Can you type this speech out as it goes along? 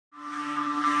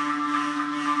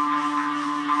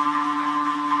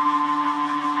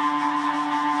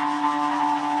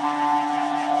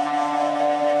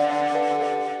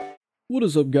What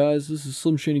is up, guys? This is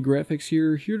Slim Shady Graphics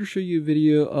here to show you a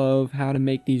video of how to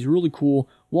make these really cool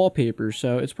wallpapers.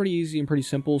 So it's pretty easy and pretty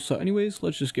simple. So anyways,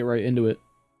 let's just get right into it.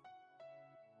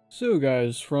 So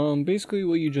guys, from basically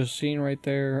what you just seen right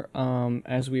there,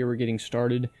 as we were getting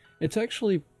started, it's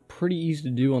actually pretty easy to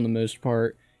do on the most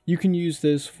part. You can use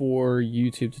this for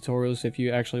YouTube tutorials if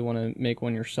you actually want to make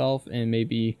one yourself and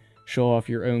maybe show off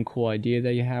your own cool idea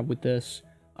that you have with this.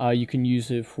 You can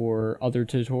use it for other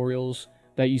tutorials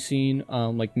that you've seen,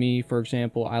 like me, for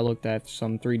example. I looked at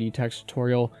some 3D text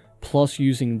tutorial plus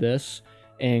using this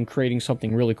and creating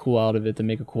something really cool out of it to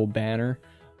make a cool banner.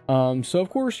 So of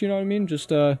course, you know what I mean,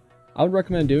 just I would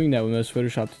recommend doing that with most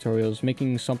Photoshop tutorials,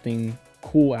 making something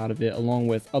cool out of it along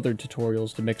with other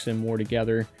tutorials to mix in more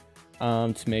together,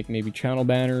 to make maybe channel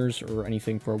banners or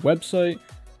anything for a website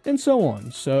and so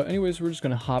on. So anyways, we're just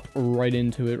going to hop right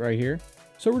into it right here.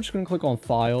 So we're just going to click on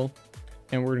File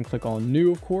and we're going to click on New,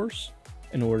 of course,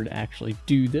 in order to actually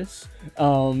do this.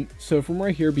 So from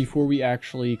right here, before we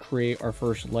actually create our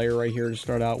first layer right here to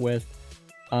start out with,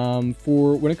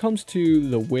 for when it comes to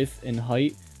the width and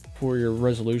height for your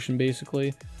resolution,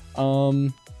 basically, I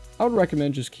would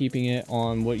recommend just keeping it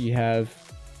on what you have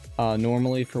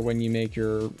normally for when you make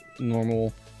your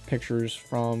normal pictures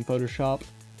from Photoshop.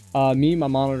 My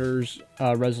monitor's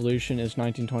resolution is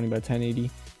 1920 by 1080.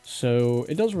 So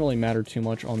it doesn't really matter too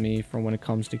much on me from when it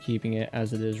comes to keeping it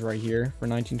as it is right here for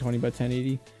 1920 by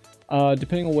 1080.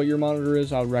 Depending on what your monitor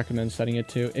is, I would recommend setting it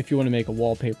to if you want to make a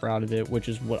wallpaper out of it, which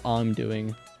is what I'm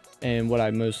doing and what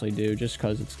I mostly do, just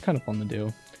because it's kind of fun to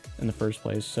do in the first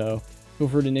place. So feel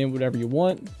free to name whatever you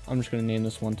want. I'm just going to name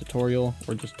this one tutorial,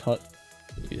 or just do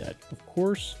that, of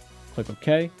course. Click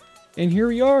OK. And here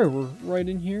we are. We're right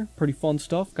in here. Pretty fun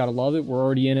stuff. Gotta love it. We're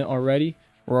already in it already.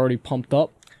 We're already pumped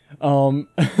up.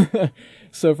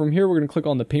 So from here, we're going to click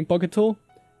on the paint bucket tool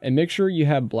and make sure you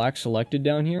have black selected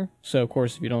down here. So of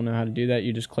course, if you don't know how to do that,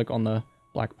 you just click on the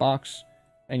black box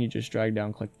and you just drag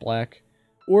down, click black.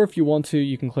 Or if you want to,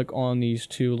 you can click on these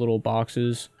two little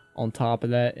boxes on top of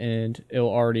that and it'll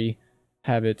already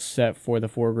have it set for the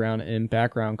foreground and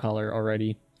background color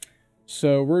already.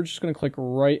 So we're just going to click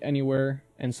right anywhere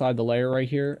inside the layer right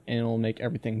here and it'll make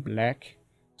everything black.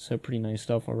 So pretty nice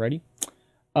stuff already.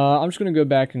 I'm just going to go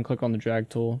back and click on the drag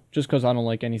tool, just because I don't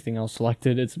like anything else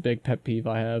selected. It's a big pet peeve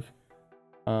I have.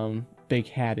 Big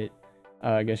habit,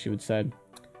 I guess you would say.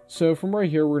 So from right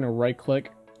here, we're going to right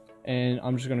click, and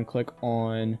I'm just going to click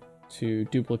on to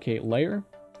duplicate layer.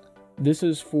 This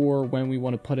is for when we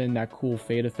want to put in that cool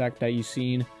fade effect that you've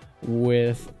seen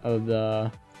with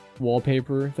the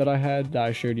wallpaper that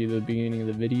I showed you at the beginning of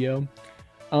the video.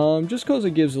 Just because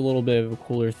it gives a little bit of a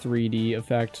cooler 3D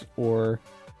effect, or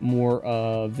more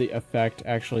of the effect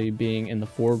actually being in the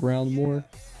foreground more.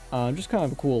 Just kind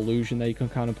of a cool illusion that you can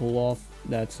kind of pull off.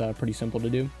 That's pretty simple to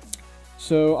do.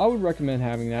 So I would recommend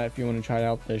having that if you want to try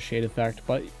out the shade effect,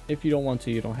 but if you don't want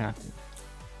to, you don't have to.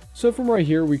 So from right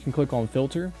here, we can click on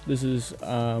filter. This is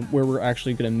where we're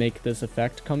actually going to make this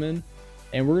effect come in.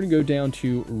 And we're going to go down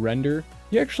to render.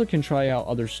 You actually can try out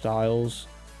other styles.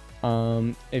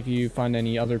 If you find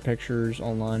any other pictures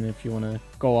online, if you want to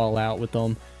go all out with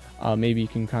them. Maybe you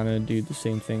can kind of do the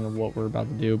same thing of what we're about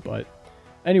to do, but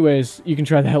anyways, you can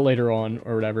try that later on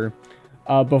or whatever.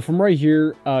 But from right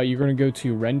here, you're going to go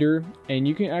to render, and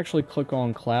you can actually click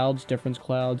on clouds, difference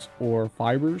clouds, or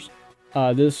fibers.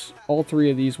 All three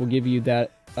of these will give you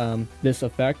that this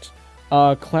effect.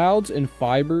 Clouds and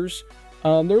fibers,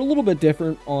 they're a little bit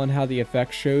different on how the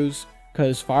effect shows,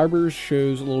 because fibers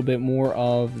shows a little bit more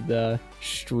of the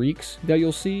streaks that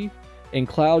you'll see, and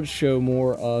clouds show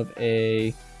more of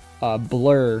a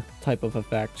blur type of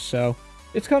effect. So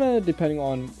it's kind of depending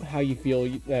on how you feel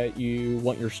that you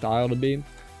want your style to be.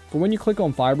 For when you click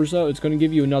on fibers though, it's going to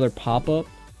give you another pop-up,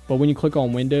 but when you click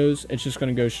on windows, it's just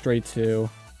going to go straight to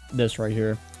this right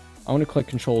here. I want to click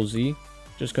Control Z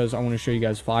just because I want to show you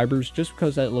guys fibers, just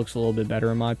because that looks a little bit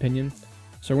better in my opinion.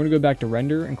 So we're going to go back to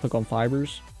render and click on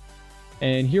fibers,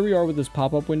 and here we are with this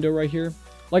pop-up window right here.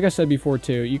 Like I said before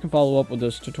too, you can follow up with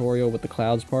this tutorial with the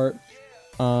clouds part.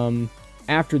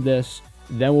 After this,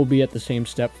 then we'll be at the same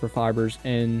step for fibers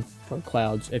and for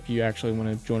clouds, if you actually want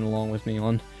to join along with me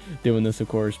on doing this, of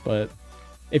course. But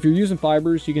if you're using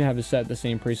fibers, you can have it set the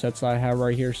same presets I have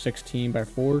right here, 16 by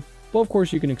 4. But of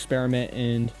course, you can experiment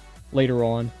and later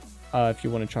on if you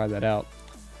want to try that out.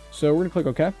 So we're going to click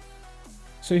OK.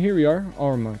 So here we are.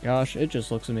 Oh my gosh, it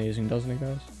just looks amazing, doesn't it,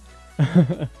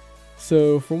 guys?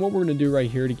 So from what we're going to do right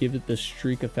here to give it the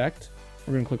streak effect,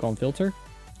 we're going to click on filter.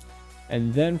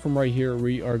 And then from right here,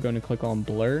 we are going to click on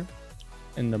blur.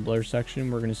 In the blur section,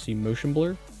 we're going to see motion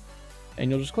blur. And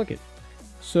you'll just click it.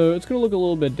 So it's going to look a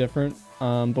little bit different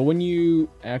But when you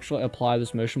actually apply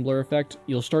this motion blur effect,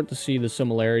 you'll start to see the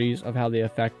similarities of how the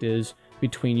effect is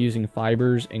between using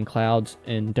fibers and clouds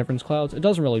and difference clouds. It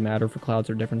doesn't really matter for clouds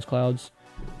or difference clouds.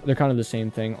 They're kind of the same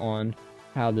thing on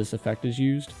how this effect is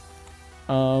used.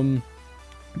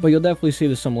 But you'll definitely see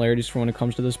the similarities for when it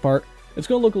comes to this part. It's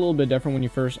going to look a little bit different when you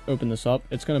first open this up.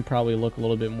 It's going to probably look a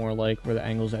little bit more like where the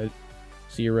angle's at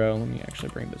 0. Let me actually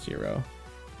bring it to 0.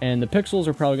 And the pixels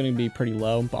are probably going to be pretty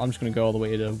low, but I'm just going to go all the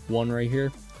way to 1 right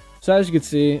here. So as you can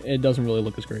see, it doesn't really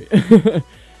look as great.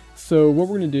 So what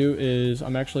we're going to do is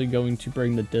I'm actually going to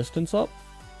bring the distance up.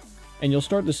 And you'll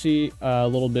start to see a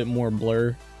little bit more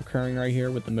blur occurring right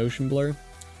here with the motion blur.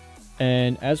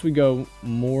 And as we go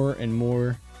more and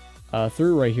more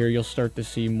through right here, you'll start to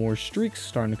see more streaks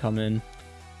starting to come in.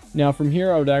 Now from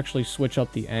here, I would actually switch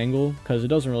up the angle because it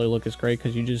doesn't really look as great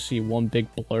because you just see one big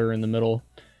blur in the middle.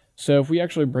 So if we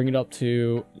actually bring it up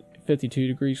to 52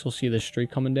 degrees, you'll see the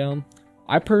streak coming down.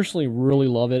 I personally really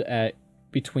love it at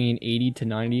between 80 to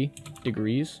 90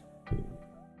 degrees.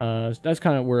 That's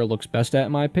kind of where it looks best at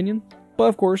in my opinion. But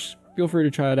of course, feel free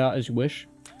to try it out as you wish.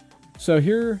 So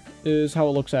here is how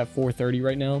it looks at 430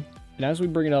 right now. And as we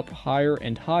bring it up higher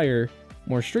and higher,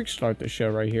 more streaks start to show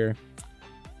right here.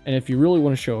 And if you really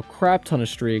want to show a crap ton of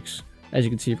streaks, as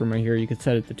you can see from right here, you can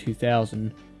set it to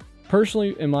 2000.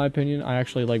 Personally, in my opinion, I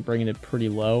actually like bringing it pretty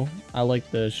low. I like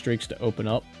the streaks to open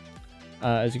up.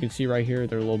 As you can see right here,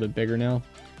 they're a little bit bigger now.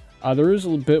 There is a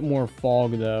little bit more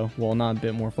fog though. Well, not a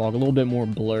bit more fog, a little bit more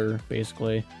blur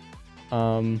basically.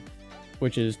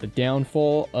 Which is the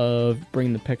downfall of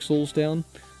bringing the pixels down.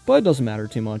 But it doesn't matter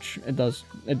too much. It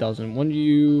doesn't. When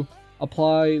you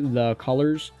apply the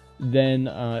colors, then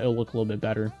it'll look a little bit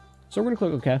better. So we're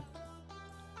going to click OK.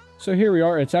 So here we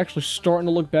are. It's actually starting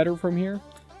to look better from here.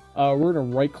 We're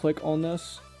going to right click on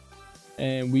this.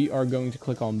 And we are going to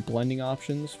click on blending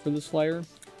options for this layer.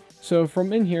 So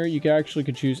from in here, you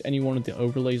could choose any one of the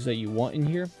overlays that you want in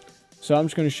here. So I'm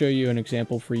just going to show you an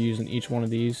example for using each one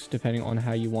of these, depending on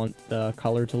how you want the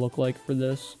color to look like for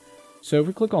this. So if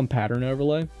we click on pattern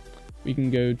overlay, we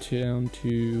can go down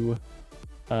to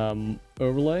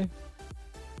overlay.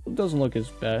 It doesn't look as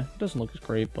bad, it doesn't look as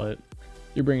great, but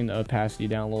you're bringing the opacity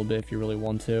down a little bit if you really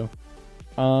want to.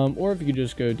 Or if you could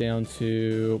just go down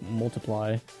to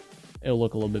multiply, it'll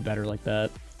look a little bit better like that.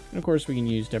 And of course we can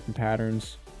use different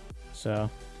patterns, so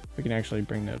we can actually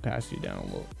bring the opacity down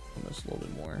on this a little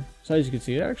bit more. So as you can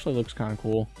see, it actually looks kind of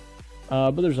cool.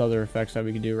 But there's other effects that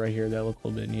we can do right here that look a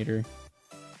little bit neater.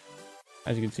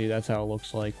 As you can see, that's how it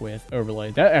looks like with overlay.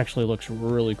 That actually looks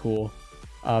really cool.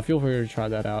 Feel free to try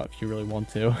that out if you really want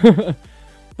to.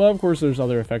 But of course, there's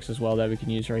other effects as well that we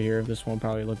can use right here. This one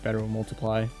probably look better with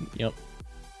multiply. Yep,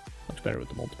 looks better with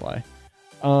the multiply.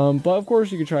 But of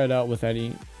course, you can try it out with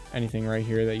anything right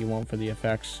here that you want for the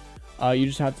effects. You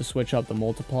just have to switch up the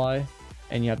multiply,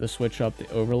 and you have to switch up the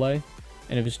overlay.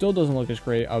 And if it still doesn't look as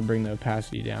great, I'll bring the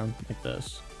opacity down like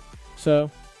this.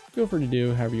 So feel free to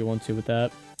do however you want to with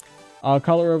that.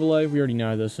 Color overlay, we already know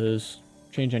how this is.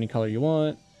 Change any color you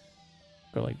want.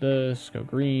 Go like this, go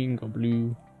green, go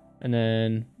blue, and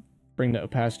then bring the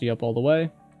opacity up all the way. You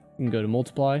can go to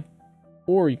multiply,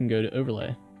 or you can go to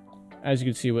overlay. As you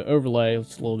can see with overlay,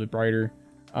 it's a little bit brighter.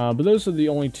 But those are the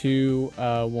only two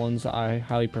ones I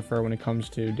highly prefer when it comes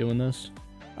to doing this.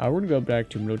 We're going to go back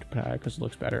to multiply because it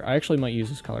looks better. I actually might use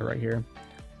this color right here.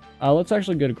 Let's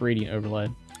actually go to gradient overlay.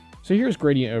 So here's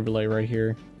gradient overlay right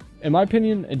here. In my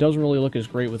opinion, it doesn't really look as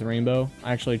great with rainbow.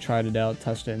 I actually tried it out,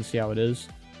 tested it, and see how it is.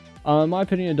 In my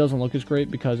opinion, it doesn't look as great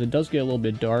because it does get a little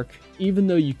bit dark, even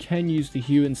though you can use the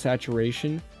hue and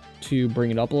saturation to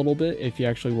bring it up a little bit. If you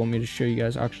actually want me to show you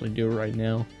guys, I'll actually do it right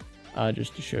now,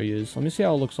 just to show you this. Let me see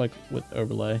how it looks like with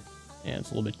overlay. And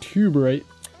it's a little bit too bright.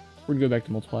 We're gonna go back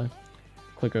to multiply.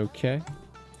 Click OK.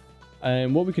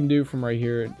 And what we can do from right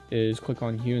here is click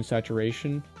on hue and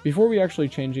saturation. Before we actually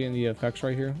change any of the effects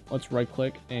right here, let's right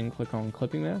click and click on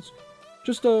clipping mask.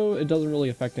 Just so it doesn't really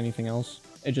affect anything else.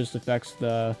 It just affects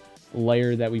the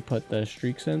layer that we put the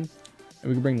streaks in. And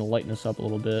we can bring the lightness up a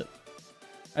little bit.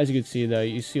 As you can see though,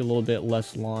 you see a little bit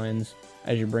less lines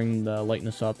as you bring the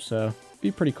lightness up, so be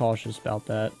pretty cautious about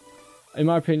that. In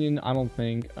my opinion, I don't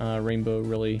think rainbow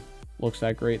really looks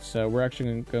that great, so we're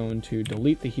actually going to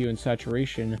delete the hue and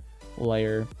saturation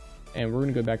layer, and we're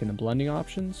going to go back into blending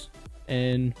options.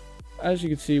 And as you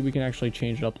can see, we can actually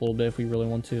change it up a little bit if we really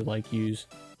want to, like use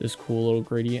this cool little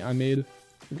gradient I made.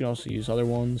 We can also use other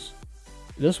ones.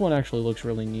 This one actually looks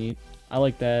really neat. I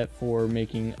like that for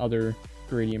making other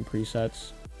gradient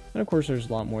presets. And of course, there's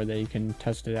a lot more that you can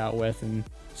test it out with and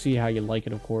see how you like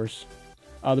it, of course.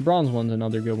 The bronze one's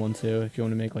another good one too, if you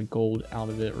want to make like gold out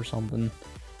of it or something.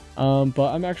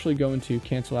 But I'm actually going to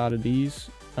cancel out of these,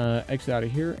 exit out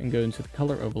of here, and go into the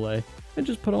color overlay, and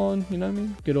just put on, you know what I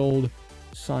mean, good old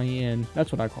cyan.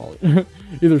 That's what I call it.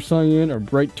 Either cyan or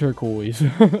bright turquoise.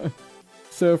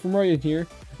 So from right in here,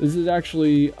 this is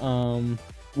actually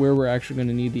where we're actually going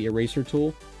to need the eraser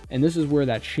tool, and this is where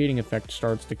that shading effect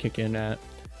starts to kick in at.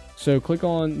 So click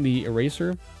on the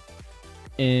eraser,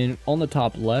 and on the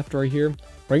top left right here,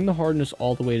 bring the hardness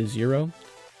all the way to 0.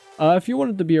 If you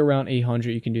want it to be around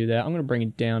 800, you can do that. I'm going to bring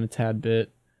it down a tad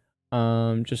bit,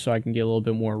 just so I can get a little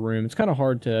bit more room. It's kind of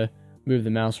hard to move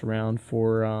the mouse around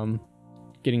for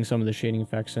getting some of the shading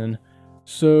effects in.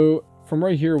 So from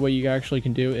right here, what you actually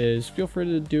can do is feel free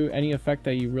to do any effect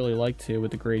that you really like to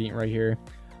with the gradient right here.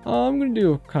 I'm going to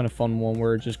do a kind of fun one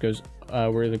where it just goes,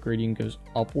 where the gradient goes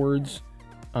upwards.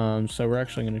 So we're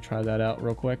actually going to try that out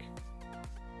real quick.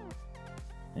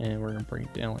 And we're going to bring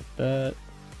it down like that.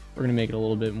 We're going to make it a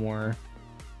little bit more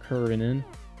curving in,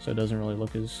 so it doesn't really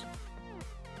look as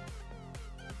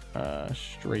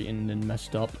straightened and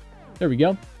messed up. There we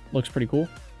go. Looks pretty cool.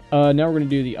 Now we're going to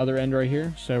do the other end right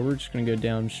here. So we're just going to go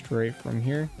down straight from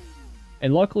here.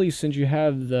 And luckily, since you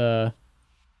have the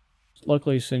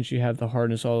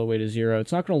hardness all the way to 0,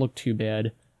 it's not going to look too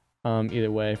bad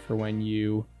either way for when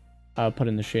you put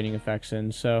in the shading effects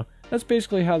in. So that's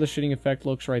basically how the shading effect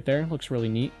looks right there. Looks really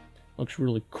neat. Looks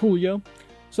really cool, yo.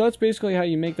 So that's basically how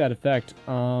you make that effect.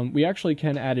 We actually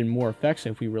can add in more effects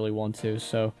if we really want to.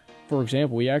 So for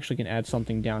example, we actually can add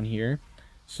something down here.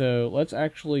 So let's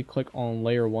actually click on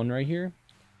layer 1 right here,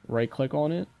 right click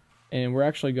on it, and we're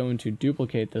actually going to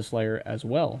duplicate this layer as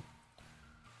well.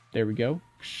 There we go.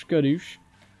 Skadoosh.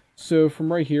 So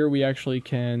from right here, we actually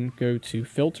can go to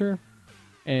filter,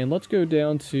 and let's go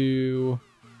down to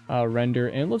render,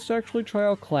 and let's actually try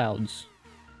out clouds.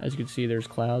 As you can see, there's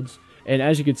clouds. And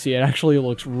as you can see, it actually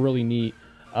looks really neat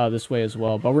this way as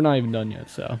well. But we're not even done yet,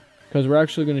 so. Because we're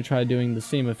actually going to try doing the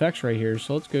same effects right here.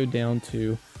 So let's go down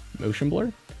to motion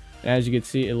blur. And as you can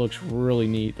see, it looks really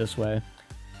neat this way.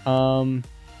 So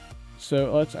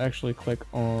let's actually click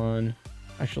on...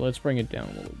 Actually, let's bring it down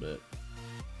a little bit.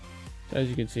 So as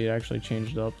you can see, it actually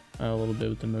changed up a little bit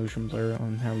with the motion blur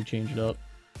on how we change it up.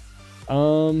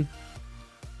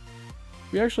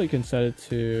 We actually can set it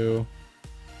to...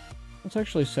 Let's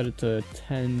actually set it to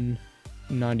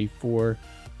 1094.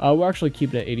 We'll actually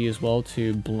keep it at 80 as well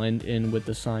to blend in with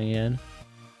the cyan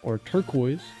or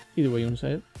turquoise, either way you want to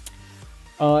say it.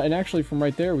 And actually from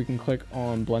right there, we can click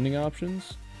on blending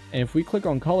options. And if we click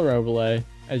on color overlay,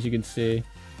 as you can see,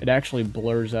 it actually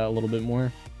blurs out a little bit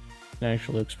more. It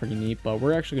actually looks pretty neat, but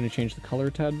we're actually going to change the color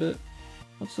a tad bit.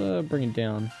 Let's bring it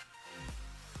down.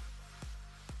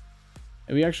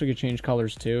 And we actually could change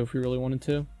colors too if we really wanted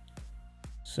to.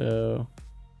 So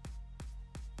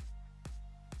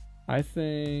I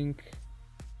think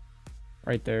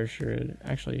right there should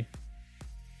actually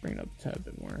bring it up a tad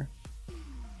bit more.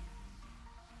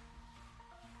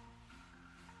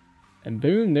 And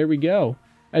boom, there we go.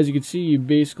 As you can see, you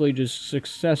basically just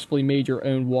successfully made your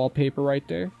own wallpaper right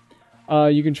there.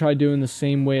 You can try doing the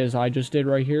same way as I just did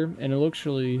right here, and it looks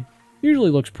usually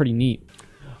looks pretty neat.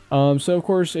 So of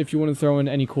course, if you want to throw in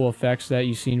any cool effects that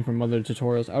you've seen from other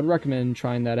tutorials, I would recommend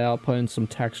trying that out, put in some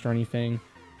text or anything,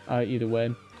 either way.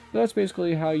 But that's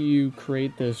basically how you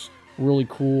create this really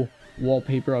cool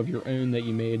wallpaper of your own that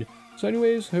you made. So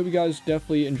anyways, hope you guys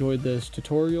definitely enjoyed this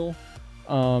tutorial,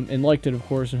 and liked it of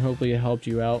course, and hopefully it helped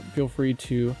you out. Feel free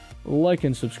to like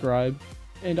and subscribe,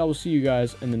 and I will see you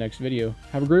guys in the next video.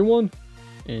 Have a great one,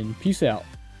 and peace out.